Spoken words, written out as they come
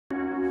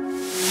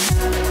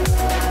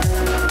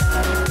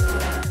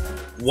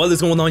What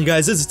is going on, you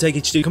guys? This is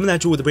TechHD coming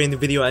at you with a brand new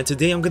video, and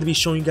today I'm going to be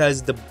showing you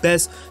guys the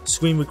best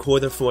screen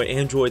recorder for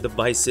Android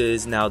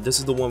devices. Now this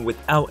is the one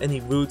without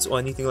any roots or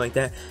anything like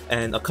that,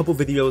 and a couple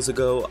videos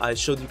ago I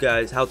showed you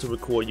guys how to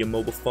record your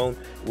mobile phone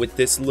with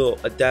this little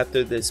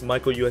adapter, this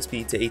micro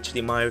USB to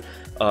HDMI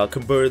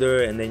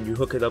converter, and then you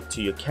hook it up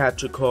to your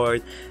capture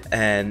card.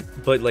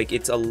 But like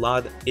it's a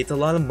lot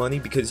of money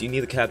because you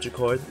need a capture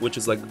card, which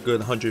is like a good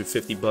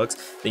 150 bucks.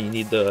 Then you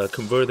need the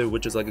converter,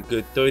 which is like a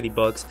good 30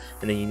 bucks,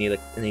 and then you need like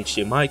an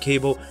HDMI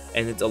cable,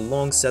 and it's a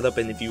long setup.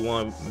 And if you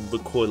want to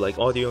record like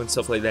audio and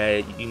stuff like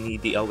that, you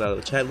need the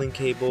Elgato chat link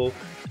cable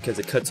because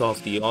it cuts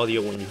off the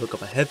audio when you hook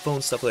up a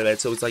headphone, stuff like that.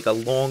 So it's like a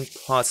long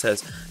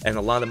process and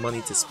a lot of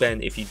money to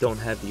spend if you don't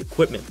have the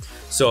equipment.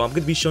 So I'm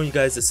going to be showing you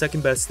guys the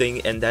second best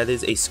thing, and that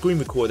is a screen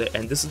recorder,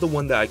 and this is the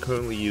one that I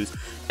currently use.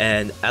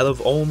 And out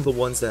of all the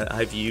ones that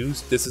I've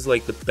used, this is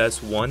like the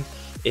best one.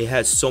 It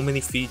has so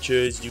many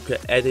features. You could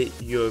edit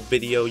your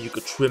video, you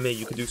could trim it,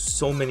 you could do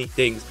so many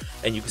things.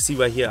 And you can see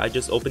right here, I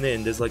just opened it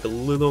and there's like a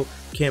little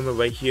camera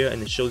right here,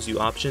 and it shows you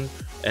options.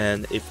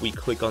 And if we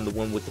click on the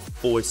one with the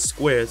 4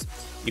 squares,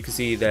 you can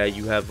see that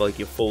you have like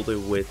your folder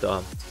with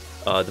the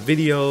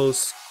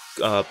videos,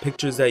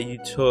 pictures that you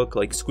took,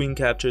 like screen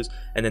captures,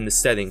 and then the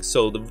settings.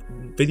 So the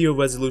video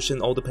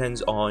resolution all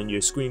depends on your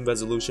screen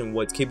resolution,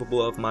 what it's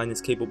capable of. Mine is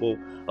capable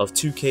of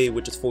 2K,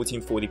 which is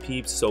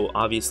 1440p, so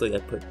obviously I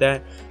put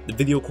that. The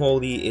video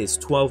quality is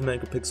 12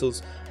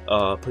 megapixels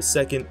per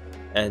second,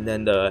 and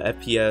then the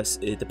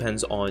FPS, it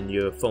depends on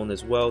your phone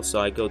as well. So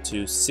I go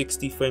to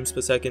 60 frames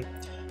per second.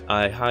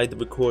 I hide the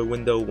record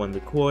window when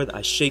record.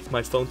 I shake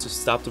my phone to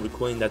stop the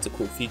recording. That's a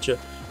cool feature.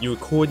 You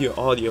record your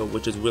audio,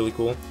 which is really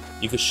cool.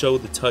 You can show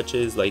the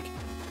touches, like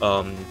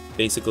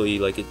basically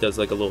like it does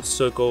like a little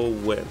circle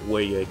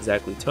where you're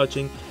exactly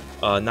touching.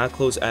 Not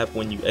close app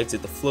when you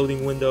exit the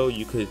floating window.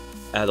 You could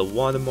add a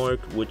watermark,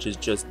 which is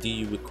just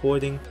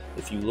de-recording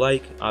if you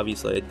like.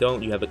 Obviously I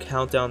don't. You have a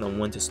countdown on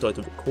when to start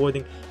the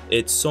recording.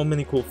 It's so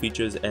many cool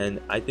features,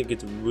 and I think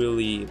it's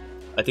really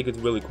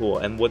cool.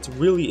 And what's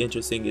really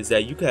interesting is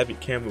that you can have your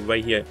camera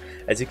right here.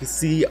 As you can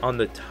see on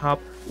the top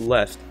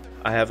left,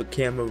 I have a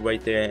camera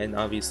right there, and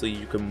obviously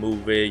you can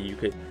move it. You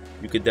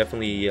could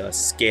definitely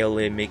scale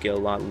it, make it a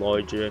lot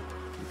larger.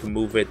 You can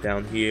move it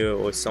down here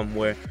or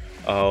somewhere,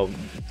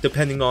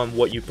 depending on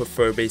what you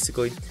prefer.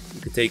 Basically,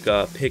 you could take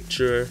a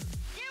picture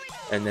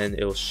and then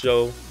it'll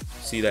show.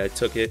 See that it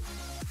took it,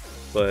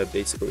 but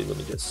basically let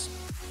me just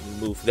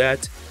remove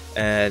that,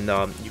 and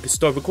you can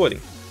start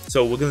recording.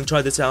 So we're gonna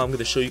try this out. I'm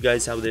gonna show you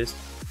guys how it is,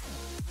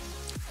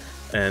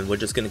 and we're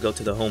just gonna go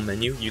to the home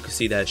menu. You can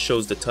see that it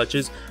shows the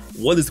touches.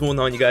 What is going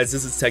on, you guys?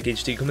 This is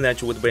TechHD coming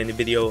at you with a brand new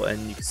video,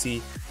 and you can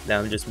see that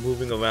I'm just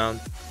moving around.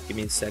 Give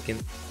me a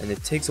second, and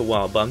it takes a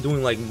while, but I'm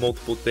doing like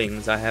multiple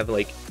things.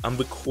 I'm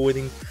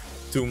recording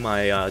through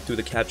my through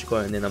the capture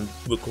card, and then I'm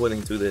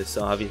recording through this.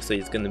 So obviously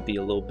it's gonna be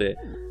a little bit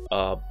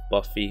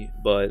buffy,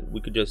 but we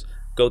could just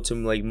go to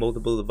like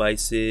multiple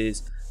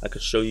devices. I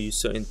could show you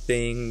certain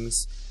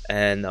things,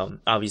 and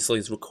obviously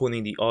it's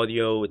recording the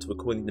audio, it's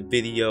recording the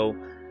video,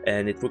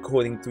 and it's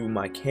recording through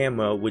my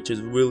camera, which is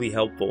really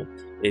helpful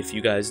if you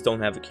guys don't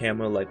have a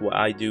camera like what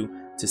I do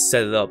to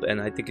set it up.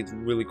 And I think it's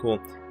really cool.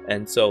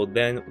 And so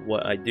then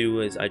what I do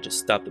is I just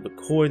stop the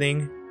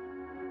recording,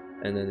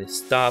 and then it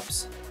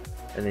stops,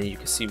 and then you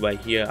can see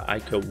right here I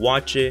could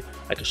watch it,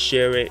 I could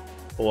share it,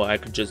 or I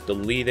could just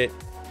delete it.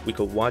 We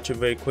could watch it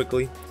very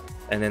quickly,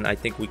 and then I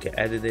think we could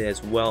edit it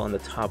as well on the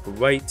top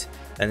right.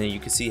 And then you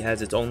can see it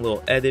has its own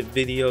little edit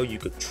video. You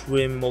could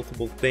trim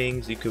multiple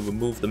things. You could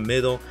remove the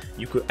middle.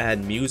 You could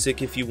add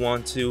music if you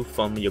want to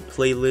from your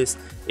playlist.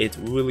 It's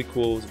really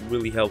cool. It's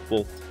really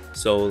helpful.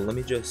 So let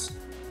me just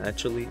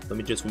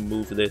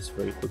remove this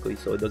very quickly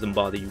so it doesn't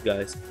bother you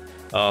guys.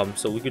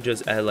 So we could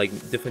just add like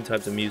different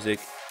types of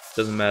music.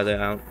 Doesn't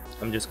matter.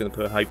 I'm just gonna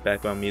put hype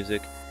background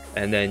music.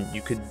 And then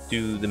you could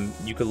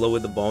lower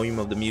the volume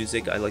of the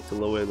music. I like to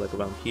lower it like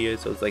around here,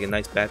 so it's like a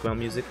nice background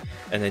music.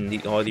 And then the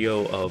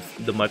audio of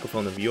the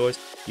microphone of yours,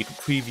 you can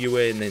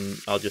preview it, and then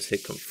I'll just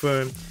hit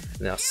confirm,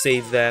 and I'll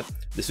save that.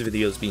 This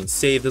video is being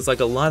saved. There's like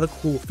a lot of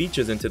cool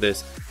features into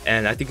this,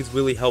 and I think it's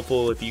really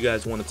helpful if you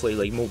guys want to play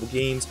like mobile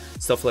games,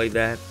 stuff like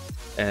that.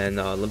 And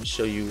let me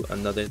show you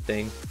another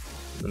thing.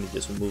 Let me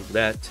just remove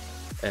that,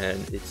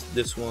 and it's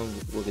this one.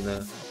 We're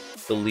gonna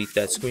delete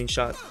that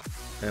screenshot,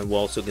 and we're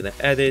also gonna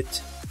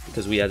edit.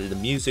 Because we added the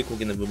music, we're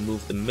gonna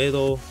remove the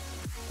middle,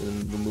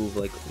 and remove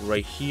like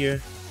right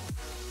here,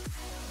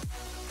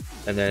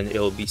 and then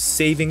it'll be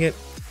saving it.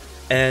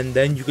 And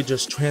then you could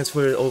just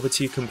transfer it over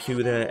to your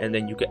computer, and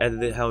then you can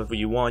edit it however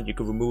you want. You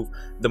could remove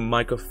the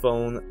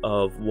microphone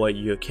of what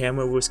your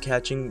camera was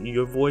catching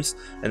your voice,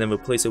 and then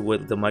replace it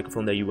with the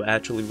microphone that you were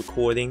actually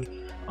recording.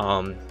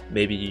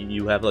 Maybe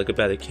you have like a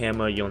better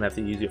camera, you don't have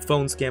to use your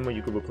phone's camera,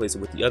 you could replace it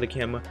with the other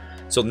camera.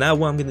 So now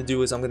what I'm going to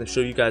do is I'm going to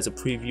show you guys a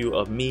preview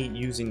of me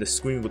using the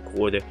screen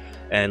recorder,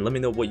 and let me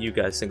know what you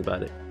guys think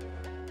about it.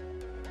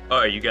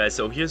 Alright, you guys,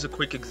 so here's a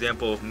quick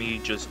example of me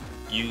just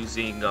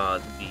using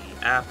the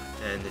app,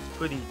 and it's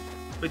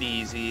pretty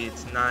easy.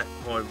 It's not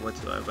hard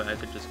whatsoever. I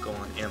could just go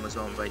on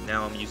Amazon right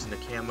now. I'm using the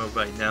camera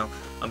right now.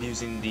 I'm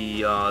using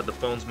the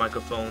phone's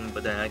microphone,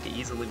 but then I can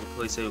easily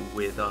replace it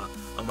with a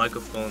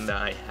microphone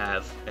that I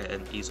have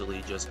and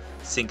easily just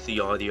sync the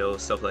audio,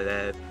 stuff like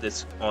that. If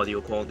this audio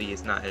quality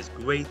is not as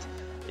great,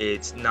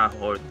 it's not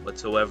hard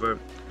whatsoever.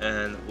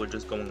 And we're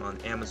just going on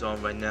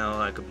Amazon right now.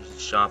 I could be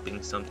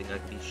shopping something, I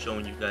could be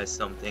showing you guys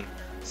something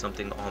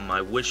on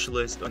my wish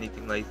list or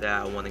anything like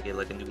that. I want to get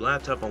like a new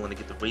laptop, I want to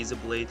get the razor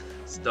blade,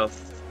 stuff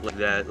like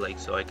that, like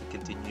so I can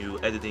continue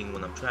editing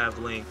when I'm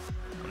traveling.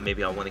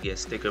 Maybe I want to get a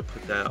sticker,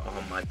 put that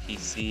on my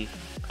PC.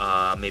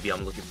 Maybe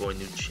I'm looking for a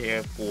new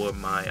chair for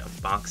my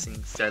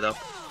unboxing setup,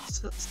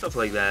 stuff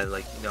like that.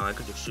 Like, you know, I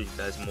could just show you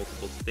guys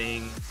multiple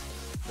things,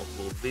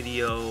 multiple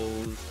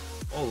videos,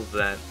 all of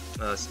that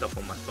stuff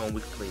on my phone.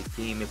 We can play a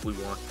game if we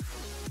want.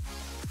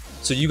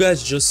 So you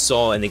guys just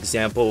saw an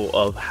example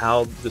of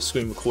how the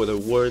screen recorder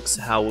works,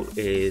 how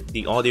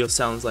the audio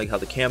sounds like, how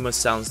the camera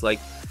sounds like,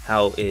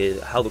 how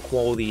the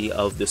quality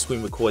of the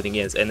screen recording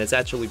is, and it's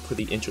actually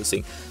pretty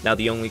interesting. Now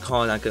the only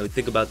con I can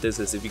think about this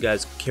is if you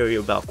guys care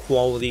about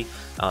quality,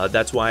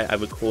 that's why I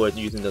record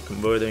using the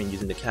converter and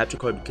using the capture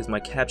card, because my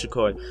capture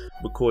card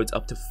records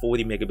up to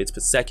 40 megabits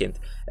per second,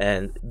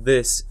 and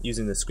this,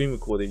 using the screen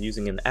recorder,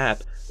 using an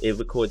app, it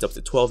records up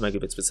to 12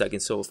 megabits per second.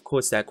 So of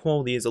course that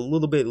quality is a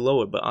little bit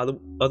lower, but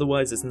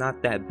otherwise it's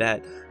not that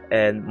bad.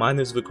 And mine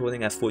is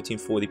recording at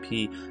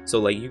 1440p, so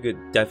like you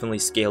could definitely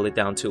scale it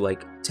down to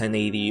like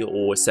 1080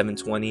 or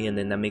 720, and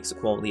then that makes the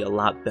quality a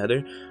lot better,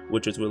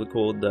 which is really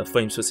cool. The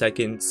frames per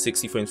second,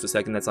 60 frames per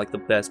second, that's like the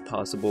best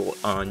possible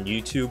on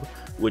YouTube,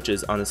 which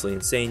is honestly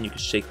insane. You can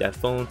shake that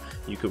phone,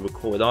 you could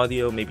record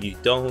audio, maybe you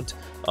don't,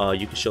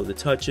 you can show the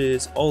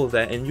touches, all of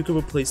that, and you can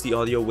replace the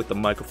audio with the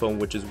microphone,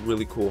 which is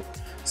really cool.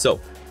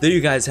 So there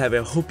you guys have it.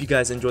 I hope you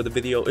guys enjoyed the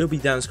video. It'll be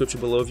down in the description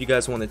below if you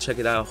guys want to check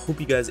it out. I hope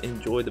you guys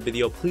enjoyed the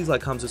video. Please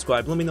like, comment,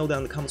 subscribe. Let me know down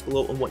in the comments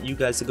below on what you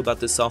guys think about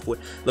this software.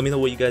 Let me know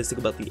what you guys think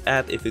about the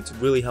app, if it's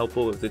really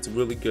helpful, if it's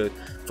really good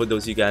for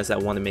those of you guys that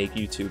want to make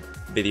YouTube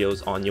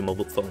videos on your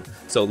mobile phone.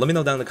 So let me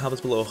know down in the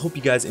comments below. I hope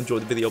you guys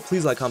enjoyed the video.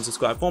 Please like, comment,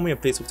 subscribe. Follow me on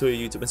Facebook, Twitter,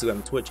 YouTube, Instagram,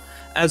 and Twitch.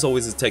 As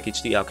always, it's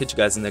TechHD. I'll catch you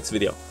guys in the next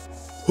video.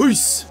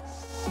 Peace!